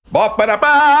Welcome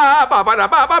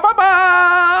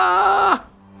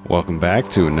back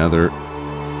to another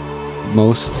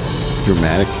most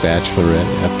dramatic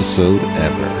Bachelorette episode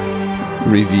ever.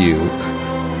 Review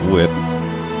with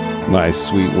my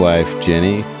sweet wife,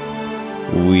 Jenny.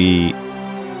 We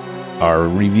are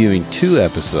reviewing 2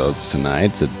 episodes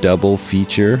tonight. It's a double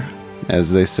feature,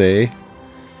 as they say.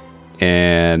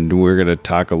 And we're going to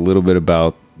talk a little bit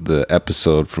about the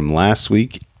episode from last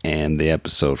week and the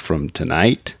episode from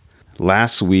tonight.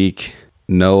 Last week,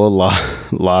 Noah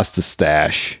lost a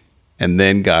stash and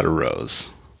then got a rose.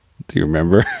 Do you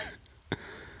remember?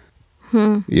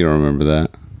 You don't remember that?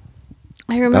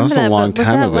 I remember that was a long but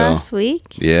time was that ago. Last week?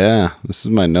 Yeah, this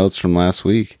is my notes from last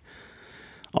week.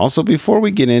 Also, before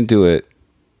we get into it,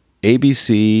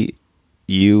 ABC,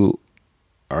 you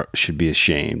should be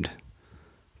ashamed.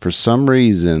 For some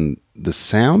reason, the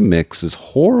sound mix is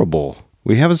horrible.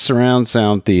 We have a surround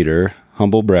sound theater,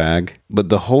 humble brag, but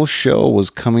the whole show was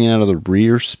coming out of the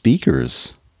rear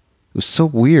speakers. It was so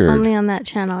weird. Only on that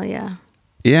channel, yeah.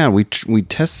 Yeah, we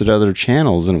tested other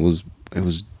channels and it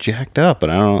was jacked up,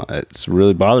 and I don't know, it's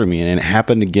really bothering me. And it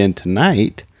happened again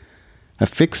tonight. I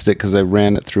fixed it because I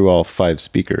ran it through all 5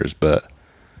 speakers, but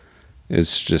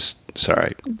it's just,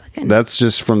 sorry. That's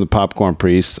just from the Popcorn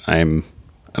Priest. I'm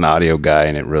an audio guy,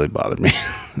 and it really bothered me.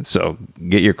 So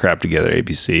get your crap together,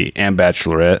 ABC and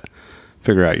Bachelorette.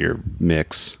 Figure out your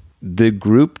mix. The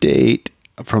group date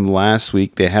from last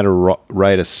week, they had to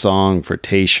write a song for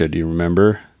Tayshia. Do you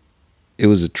remember? It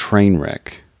was a train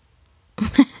wreck.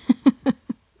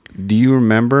 Do you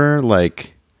remember,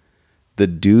 like, the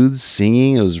dudes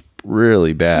singing? It was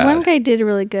really bad. One guy did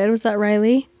really good. Was that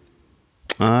Riley?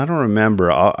 I don't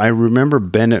remember. I remember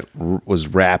Bennett was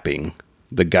rapping.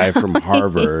 The guy from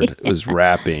Harvard was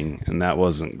rapping, and that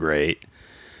wasn't great.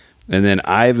 And then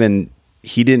Ivan,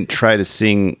 he didn't try to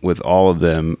sing with all of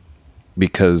them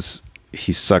because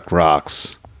he sucked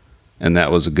rocks. And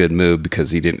that was a good move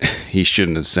because he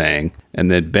shouldn't have sang. And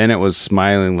then Bennett was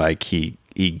smiling like he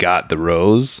got the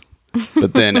rose.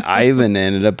 But then Ivan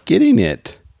ended up getting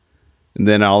it. And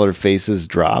then all their faces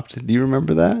dropped. Do you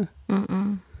remember that?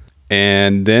 Mm-mm.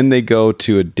 And then they go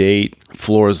to a date.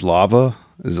 Floor's Lava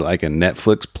is like a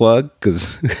Netflix plug.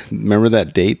 Because remember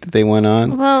that date that they went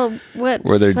on? Well, what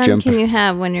where they're fun jumping? can you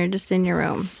have when you're just in your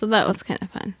room? So that was kind of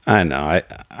fun. I know.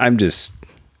 I'm just...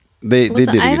 They did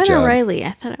a good Ivan job. or Riley?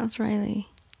 I thought it was Riley.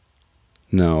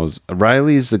 No,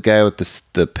 Riley's the guy with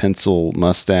the pencil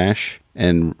mustache,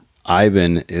 and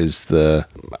Ivan is the,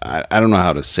 I don't know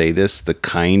how to say this, the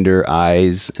kinder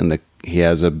eyes, and he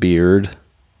has a beard.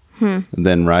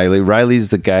 Then Riley's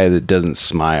the guy that doesn't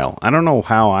smile. I don't know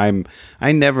how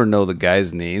I never know the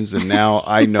guys' names, and now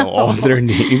I know all their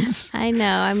names. I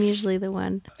know. I'm usually the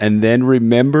one. And then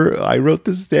remember, I wrote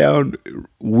this down.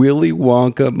 Willy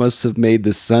Wonka must have made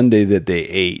the sundae that they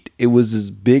ate. It was as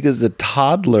big as a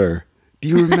toddler. Do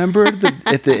you remember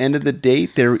at the end of the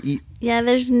date, they were eating? Yeah,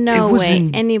 there's no way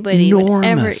anybody would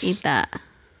ever eat that.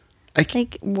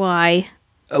 Like, why?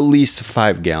 At least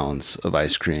 5 gallons of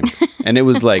ice cream. And it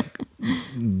was like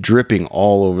dripping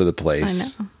all over the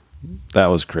place. I know. That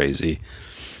was crazy.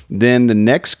 Then the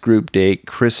next group date,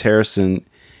 Chris Harrison,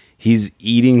 he's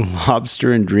eating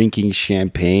lobster and drinking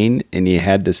champagne, and he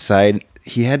had to sign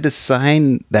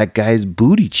that guy's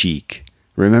booty cheek.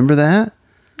 Remember that?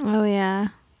 Oh, yeah.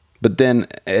 But then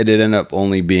it ended up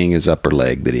only being his upper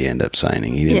leg that he ended up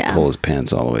signing. He didn't pull his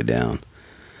pants all the way down.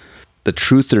 The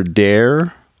Truth or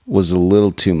Dare was a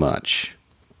little too much.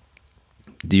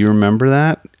 Do you remember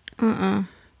that?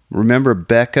 Remember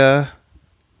Becca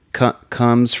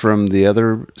comes from the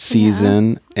other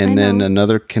season, and then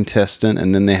another contestant,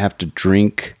 and then they have to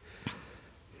drink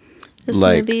the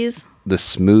smoothies. The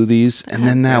smoothies. And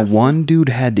then that one dude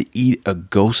had to eat a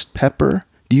ghost pepper.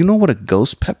 Do you know what a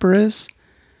ghost pepper is?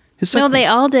 It's No, they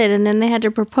all did, and then they had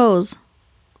to propose.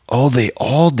 Oh, they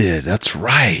all did. That's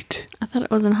right. I thought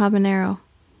it was an habanero.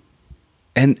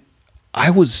 And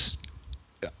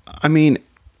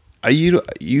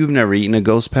you've never eaten a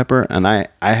ghost pepper, and I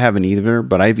haven't either,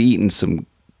 but I've eaten some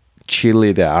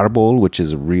chile de árbol, which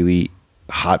is a really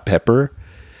hot pepper.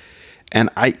 And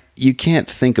you can't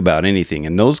think about anything.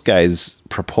 And those guys'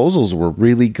 proposals were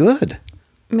really good.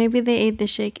 Maybe they ate the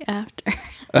shake after.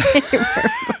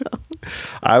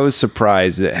 I was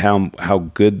surprised at how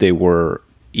good they were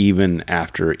even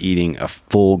after eating a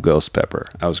full ghost pepper.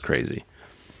 That was crazy.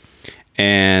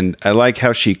 And I like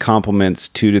how she compliments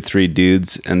 2 to 3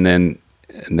 dudes and then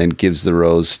gives the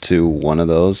rose to one of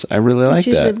those. I really like that.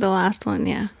 She's usually the last one,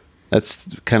 yeah.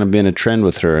 That's kind of been a trend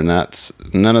with her, and that's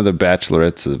none of the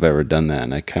bachelorettes have ever done that,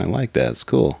 and I kind of like that. It's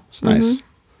cool. It's nice.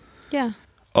 Yeah.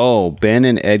 Oh, Ben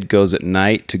and Ed goes at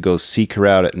night to go seek her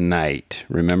out at night.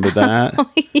 Remember that?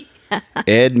 Oh, yeah.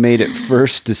 Ed made it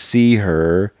first to see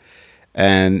her,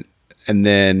 and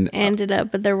then ended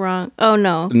up at the wrong. Oh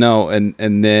no. No, and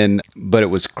then but it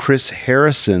was Chris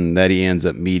Harrison that he ends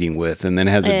up meeting with, and then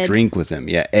has a drink with him.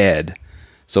 Yeah, Ed.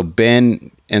 So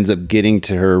Ben ends up getting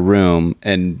to her room,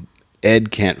 and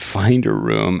Ed can't find her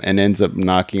room, and ends up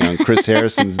knocking on Chris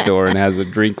Harrison's door and has a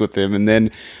drink with him, and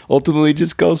then ultimately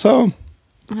just goes home.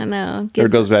 I know. Or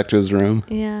goes back to his room.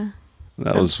 Yeah.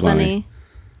 That was funny.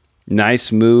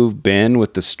 Nice move, Ben,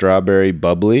 with the strawberry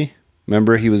bubbly.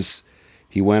 Remember, he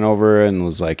went over and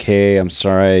was like, "Hey, I'm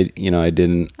sorry, I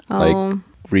didn't like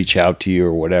reach out to you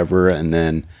or whatever." And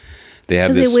then they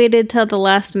have this. Because he waited till the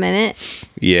last minute.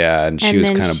 Yeah, and she was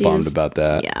kind of bummed about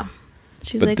that. Yeah,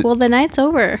 she's like, "Well, the night's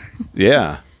over."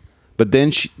 Yeah, but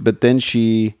then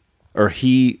he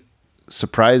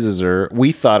surprises her.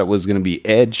 We thought it was going to be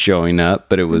Ed showing up,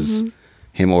 but it was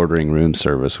him ordering room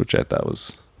service, which I thought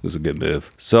was a good move.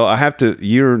 So I have to.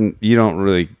 You don't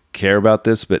really care about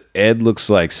this, but Ed looks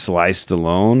like Sly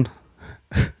Stallone.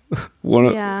 one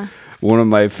of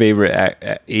my favorite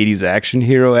 80s action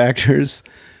hero actors,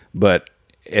 but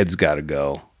Ed's got to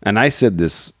go. And I said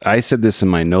this in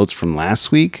my notes from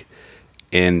last week,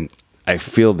 and I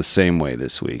feel the same way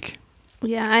this week.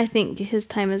 Yeah, I think his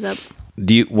time is up.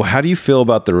 How do you feel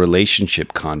about the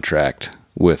relationship contract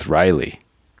with Riley?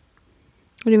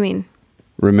 What do you mean?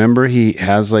 Remember, he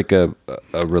has like a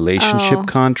relationship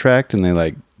contract, and they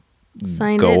like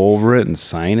over it and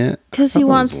sign it because he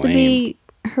wants to be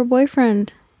her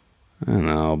boyfriend. I don't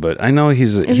know, but I know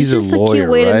he's a lawyer. It's just a cute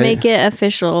way to make it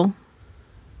official.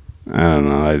 I don't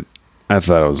know. I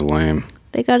thought it was lame.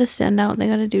 They got to stand out. They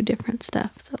got to do different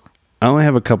stuff. So I only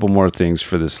have a couple more things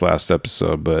for this last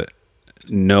episode, but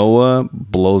Noah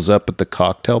blows up at the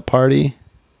cocktail party.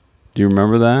 Do you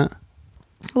remember that?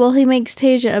 Well, he makes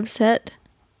Tasia upset.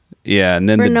 Yeah, and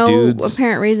then for the dudes, no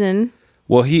apparent reason.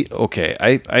 Well, I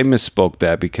misspoke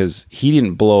that because he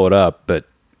didn't blow it up, but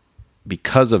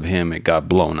because of him, it got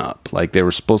blown up. Like they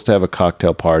were supposed to have a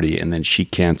cocktail party, and then she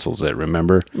cancels it.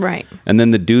 Remember? Right. And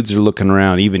then the dudes are looking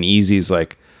around. Even Easy's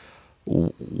like,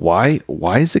 "Why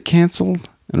is it canceled?"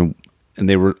 And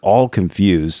they were all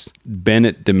confused.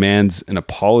 Bennett demands an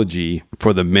apology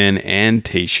for the men and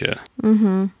Tayshia.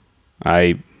 Mm-hmm.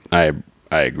 I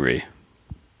agree.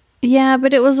 Yeah,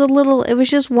 but it was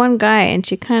just one guy, and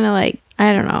she kind of like,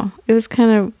 I don't know.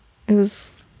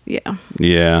 Yeah.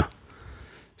 Yeah.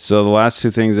 So the last two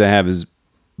things I have is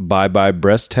bye-bye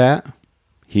breast tat.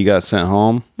 He got sent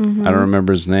home. Mm-hmm. I don't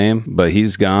remember his name, but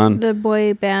he's gone. The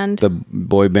boy band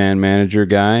manager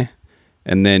guy.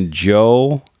 And then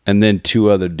Joe, and then two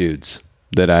other dudes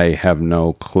that I have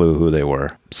no clue who they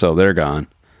were. So they're gone.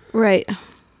 Right.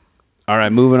 All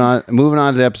right, moving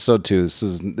on to episode 2. This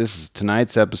is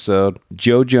tonight's episode.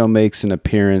 JoJo makes an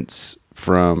appearance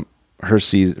from her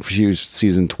season. She was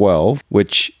season 12,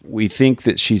 which we think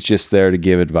that she's just there to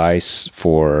give advice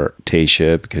for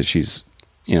Tayshia because she's,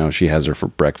 she has her for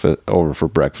breakfast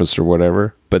or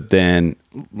whatever. But then,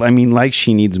 I mean, like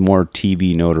she needs more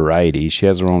TV notoriety. She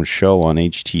has her own show on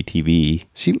HGTV.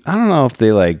 I don't know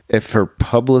if her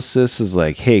publicist is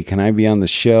like, "Hey, can I be on the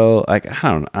show?" Like,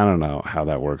 I don't know how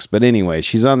that works. But anyway,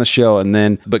 she's on the show,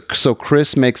 so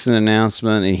Chris makes an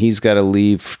announcement, and he's got to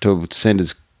leave to send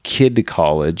his kid to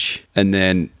college, and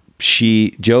then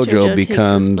JoJo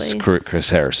becomes Chris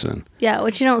Harrison. Yeah,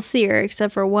 which you don't see her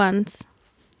except for once.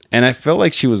 And I felt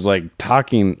like she was like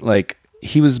talking like.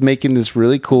 He was making this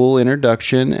really cool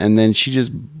introduction, and then she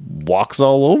just walks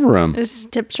all over him. Just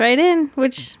steps right in,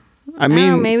 which I mean,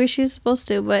 don't know, maybe she was supposed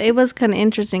to, but it was kind of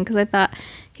interesting because I thought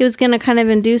he was going to kind of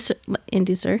induce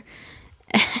her.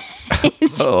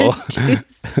 Oh,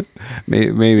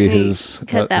 maybe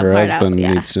her husband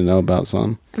needs to know about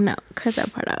something. No, cut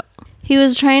that part out. He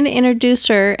was trying to introduce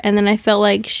her, and then I felt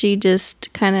like she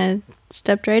just kind of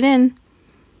stepped right in.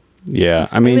 Yeah,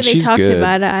 I mean, maybe she's good. They talked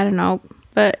about it. I don't know.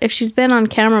 But if she's been on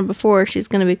camera before, she's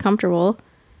going to be comfortable.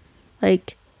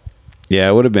 Like, yeah,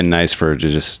 it would have been nice for her to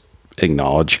just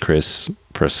acknowledge Chris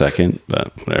for a second,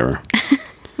 but whatever.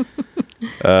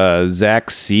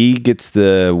 Zach C gets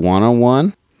the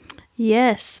one-on-one.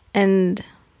 Yes, and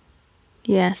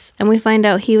we find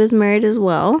out he was married as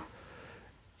well.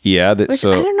 Yeah, I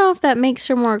don't know if that makes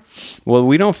her more. Well,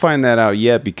 we don't find that out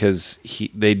yet because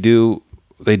they do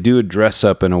a dress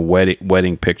up in a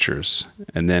wedding pictures,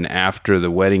 and then after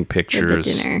the wedding pictures,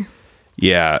 the dinner.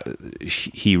 Yeah,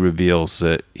 he reveals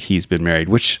that he's been married.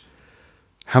 Which,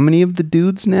 how many of the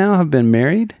dudes now have been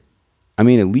married? I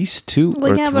mean, at least 2 or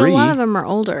 3. Yeah, but a lot of them are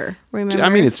older. Remember? I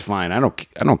mean, it's fine. I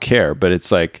don't care, but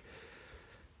it's like,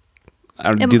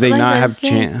 Do they not have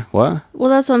chance? What? Well,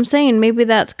 that's what I'm saying. Maybe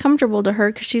that's comfortable to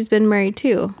her because she's been married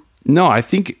too. No, I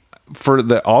think for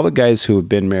all the guys who have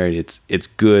been married, it's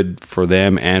good for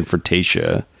them and for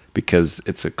Tayshia because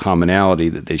it's a commonality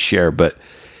that they share. But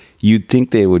you'd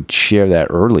think they would share that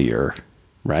earlier,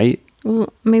 right?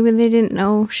 Well, maybe they didn't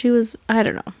know she was. I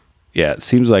don't know. Yeah, it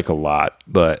seems like a lot,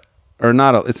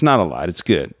 it's not a lot. It's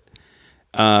good.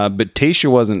 But Tayshia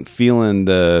wasn't feeling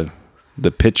the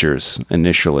pictures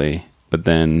initially, but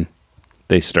then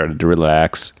they started to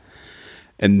relax.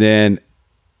 And then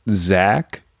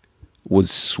Zach was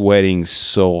sweating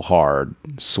so hard,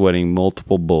 sweating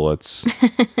multiple bullets.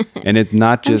 And it's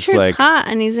not just I'm sure like it's hot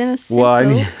and he's in a suit.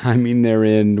 Well, I mean they're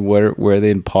in where are they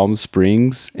in Palm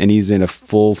Springs and he's in a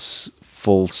full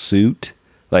suit,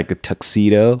 like a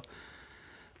tuxedo.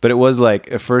 But it was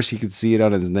like at first you could see it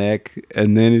on his neck,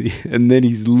 and then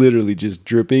he's literally just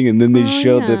dripping. And then they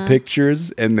showed the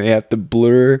pictures, and they have to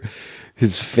blur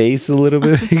his face a little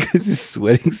bit because he's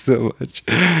sweating so much.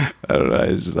 I don't know. I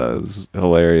just thought it was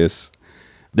hilarious.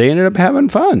 They ended up having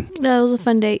fun. That was a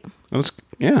fun date. It was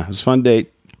a fun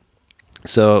date.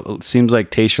 So it seems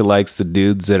like Tayshia likes the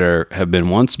dudes that have been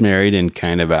once married and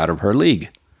kind of out of her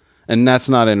league, and that's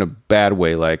not in a bad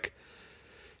way. Like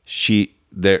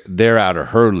they're out of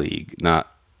her league, not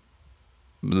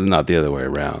the other way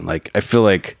around. Like I feel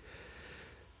like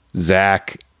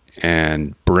Zach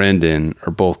and Brendan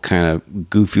are both kind of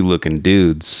goofy looking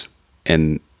dudes,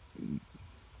 and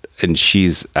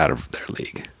she's out of their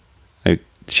league. Like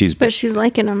but she's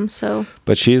liking him, so.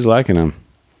 But she's liking him.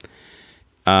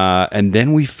 And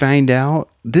then we find out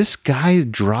this guy's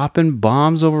dropping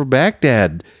bombs over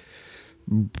Baghdad.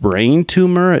 Brain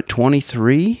tumor at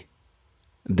 23.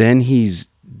 Then he's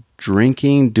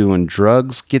drinking, doing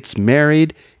drugs, gets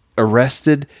married,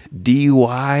 arrested,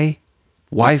 DUI,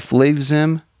 wife leaves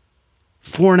him,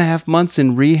 4.5 months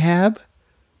in rehab.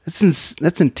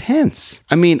 That's intense.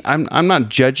 I mean, I'm not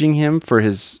judging him for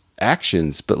his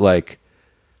actions, but like,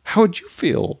 how would you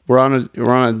feel? We're on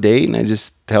a date and I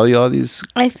just tell you all these.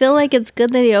 I feel like it's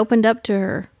good that he opened up to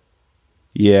her.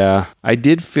 Yeah, I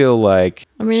did feel like.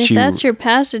 I mean, if that's your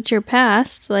past, it's your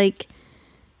past. Like,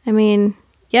 I mean,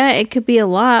 yeah, it could be a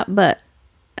lot, but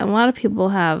a lot of people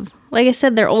have, like I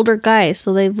said, they're older guys,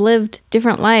 so they've lived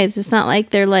different lives. It's not like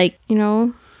they're like,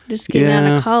 just getting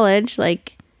out of college.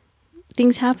 Like,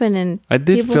 things happen and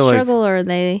people struggle or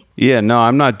they. Yeah, no,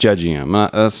 I'm not judging him.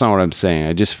 That's not what I'm saying.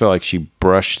 I just feel like she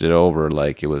brushed it over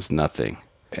like it was nothing.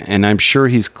 And I'm sure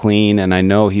he's clean, and I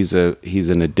know he's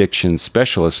an addiction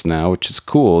specialist now, which is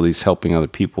cool. He's helping other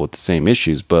people with the same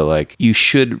issues, but like you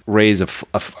should raise a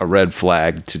red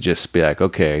flag to just be like,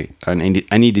 okay, I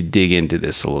need to dig into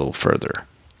this a little further.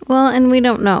 Well, and we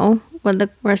don't know what the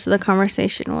rest of the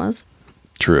conversation was.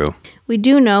 True. We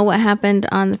do know what happened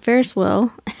on the Ferris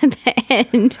wheel at the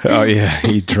end. Oh yeah,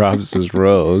 he drops his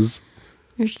rose.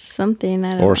 Or something.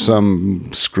 I don't know.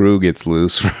 Some screw gets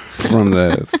loose from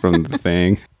the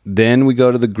thing. Then we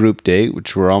go to the group date,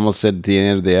 which we're almost at the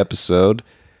end of the episode.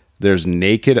 There's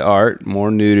naked art, more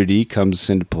nudity comes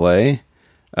into play.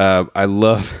 I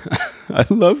love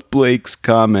Blake's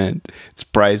comment. It's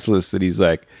priceless that he's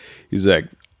like,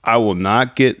 I will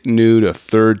not get nude a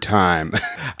third time.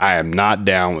 I am not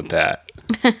down with that.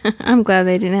 I'm glad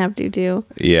they didn't have to too.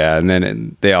 Yeah, and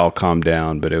then they all calmed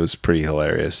down, but it was pretty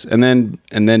hilarious. And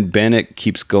then Bennett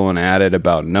keeps going at it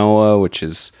about Noah, which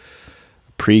is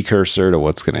a precursor to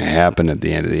what's going to happen at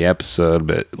the end of the episode.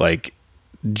 But like,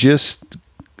 the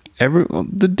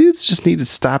dudes just need to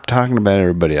stop talking about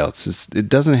everybody else. It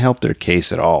doesn't help their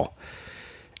case at all.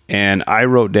 And I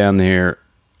wrote down there,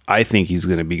 I think he's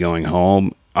going to be going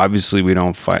home. Obviously, we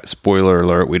don't spoiler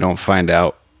alert. We don't find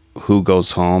out who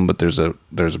goes home, but there's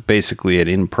basically an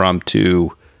impromptu,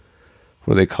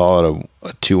 what do they call it, a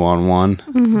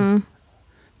 2-on-1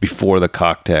 before the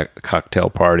cocktail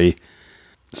party.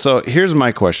 So here's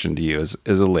my question to you as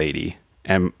a lady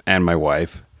and my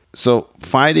wife. So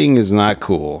fighting is not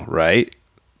cool, right?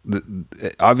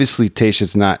 Obviously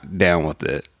Tayshia's not down with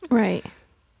it, right?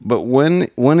 But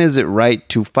when is it right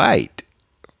to fight?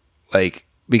 Like,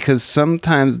 because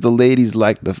sometimes the ladies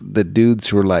like the dudes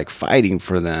who are like fighting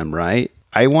for them, right?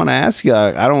 I want to ask you.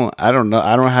 I don't know.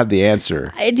 I don't have the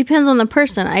answer. It depends on the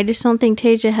person. I just don't think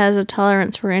Tayshia has a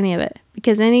tolerance for any of it.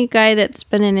 Because any guy that's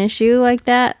been an issue like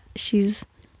that, she's.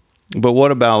 But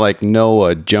what about like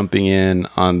Noah jumping in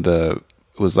on the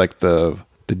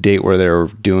date where they were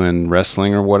doing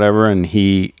wrestling or whatever, and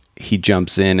he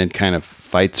jumps in and kind of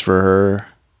fights for her.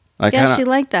 Like, yeah, she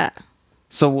liked that.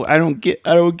 So I don't get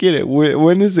it.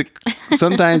 When is it?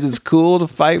 Sometimes it's cool to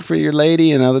fight for your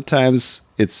lady, and other times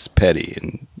it's petty,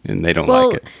 and they don't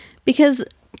like it. Because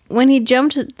when he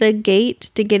jumped the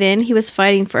gate to get in, he was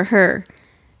fighting for her.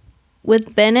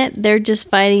 With Bennett, they're just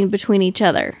fighting between each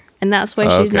other. And that's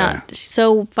why she's not.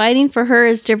 So fighting for her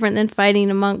is different than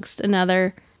fighting amongst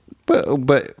another.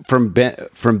 But from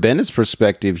Bennett's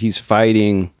perspective, he's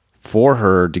fighting for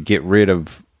her to get rid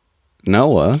of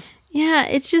Noah. Yeah,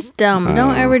 it's just dumb.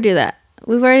 Don't ever do that.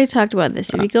 We've already talked about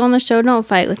this. If you go on the show, don't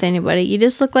fight with anybody. You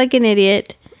just look like an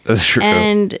idiot. That's true.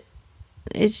 And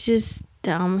it's just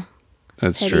dumb.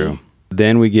 That's true.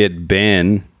 Then we get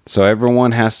Ben. So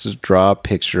everyone has to draw a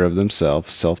picture of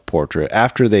themselves, self-portrait,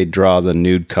 after they draw the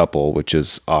nude couple, which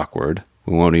is awkward.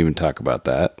 We won't even talk about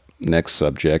that. Next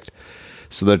subject.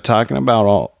 So they're talking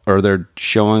about they're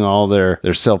showing all their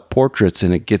self-portraits,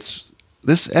 and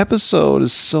this episode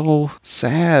is so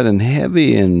sad and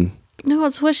heavy, and no,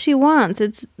 it's what she wants.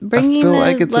 It's bringing. I feel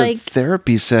like it's a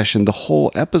therapy session. The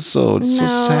whole episode is so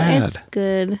sad. It's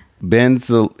good.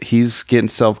 He's getting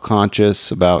self-conscious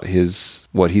about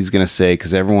what he's going to say,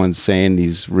 because everyone's saying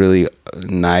these really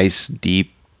nice,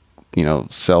 deep,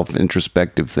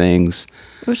 self-introspective things.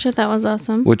 Which I thought was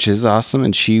awesome. Which is awesome.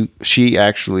 And she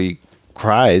actually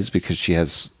cries because she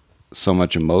has so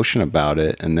much emotion about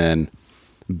it. And then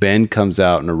Ben comes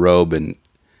out in a robe, and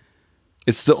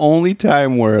it's the only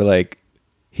time where like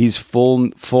he's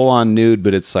full on nude,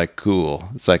 but it's like cool.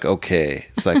 It's like, okay.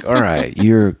 It's like, all right,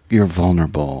 you're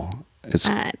vulnerable.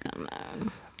 I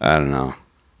don't know.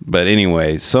 But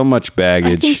anyway, so much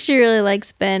baggage. I think she really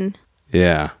likes Ben.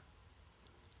 Yeah.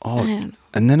 Oh, I don't know.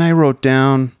 And then I wrote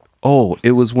down,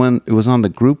 it was when it was on the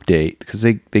group date, because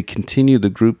they continue the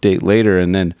group date later,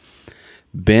 and then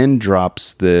Ben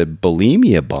drops the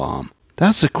bulimia bomb.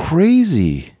 That's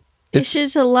crazy. It's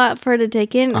just a lot for her to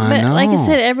take in. But like I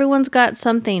said, everyone's got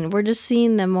something. We're just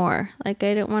seeing them more. Like,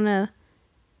 I don't want to.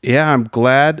 Yeah, I'm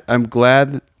glad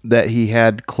that he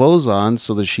had clothes on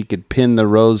so that she could pin the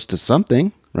rose to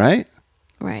something, right?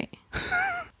 Right.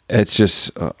 It's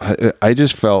just, I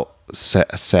just felt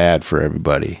sad for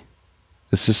everybody.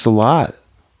 It's just a lot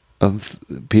of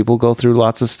people go through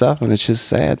lots of stuff, and it's just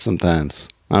sad sometimes.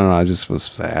 I don't know. I just was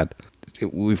sad.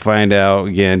 We find out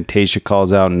again, Tayshia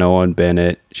calls out Noah and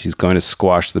Bennett. She's going to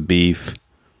squash the beef.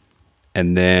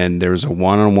 And then there's a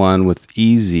one-on-one with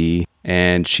Easy,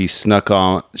 and she snuck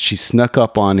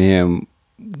up on him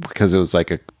because it was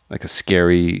like a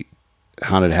scary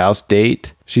haunted house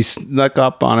date. She snuck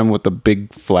up on him with a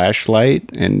big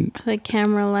flashlight and like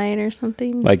camera light or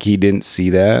something. Like he didn't see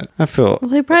that. Well,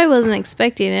 he probably wasn't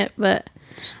expecting it, but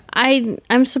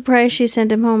I'm surprised she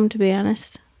sent him home, to be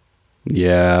honest.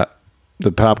 Yeah.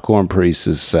 The popcorn priest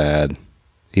is sad.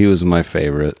 He was my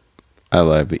favorite. I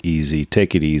love it. Easy.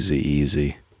 Take it easy,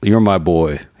 Easy. You're my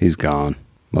boy. He's gone.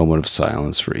 Moment of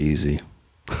silence for Easy.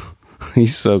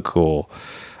 He's so cool.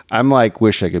 I'm like,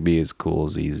 wish I could be as cool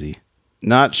as Easy.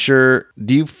 Not sure.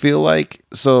 Do you feel like,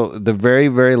 so the very,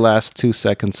 very last 2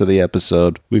 seconds of the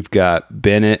episode, we've got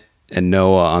Bennett and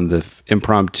Noah on the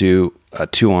impromptu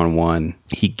 2-on-1.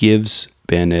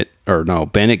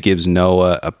 Bennett gives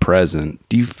Noah a present.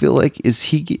 Do you feel like, is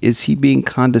he being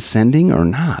condescending or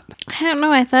not? I don't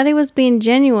know. I thought he was being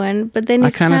genuine, but then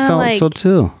he's kind of felt like, so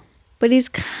too. But he's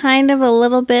kind of a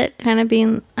little bit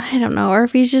being, I don't know, or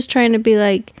if he's just trying to be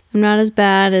like, I'm not as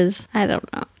bad as, I don't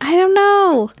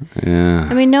know. Yeah.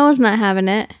 I mean, Noah's not having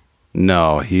it.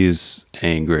 No, he's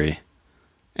angry.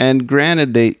 And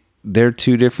granted, they're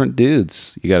two different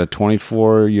dudes. You got a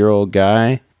 24-year-old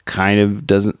guy, kind of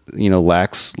doesn't,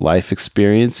 lacks life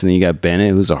experience. And then you got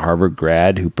Bennett, who's a Harvard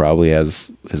grad, who probably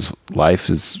has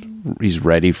he's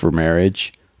ready for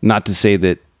marriage. Not to say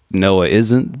that Noah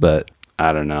isn't, but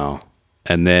I don't know.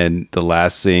 And then the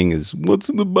last thing is, what's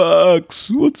in the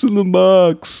box? What's in the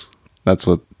box? That's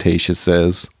what Tayshia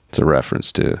says. It's a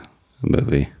reference to the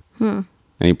movie.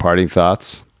 Any parting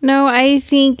thoughts? No, I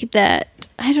think that,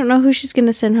 I don't know who she's going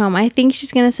to send home. I think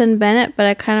she's going to send Bennett, but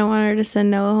I kind of want her to send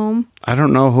Noah home. I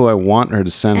don't know who I want her to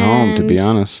send home, to be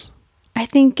honest. I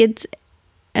think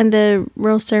and the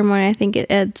rose ceremony, I think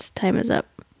Ed's time is up.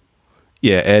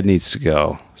 Yeah, Ed needs to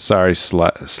go. Sorry,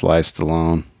 Sly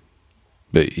Stallone.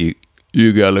 But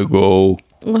you gotta go.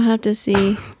 We'll have to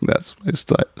see. That's my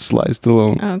Sly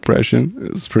Stallone impression.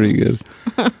 It's pretty good.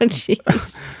 Oh,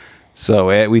 jeez.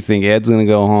 So we think Ed's gonna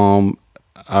go home.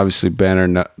 Obviously,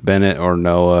 Bennett or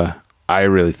Noah. I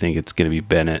really think it's gonna be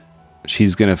Bennett.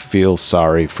 She's gonna feel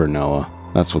sorry for Noah.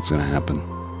 That's what's gonna happen.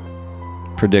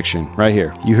 Prediction right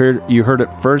here. You heard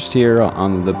it first here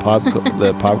on the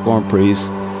Popcorn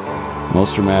Priest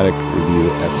most dramatic review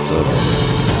episode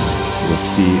ever. We'll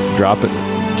see. Drop it.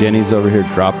 Jenny's over here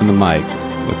dropping the mic.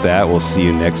 With that, we'll see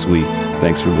you next week.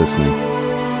 Thanks for listening.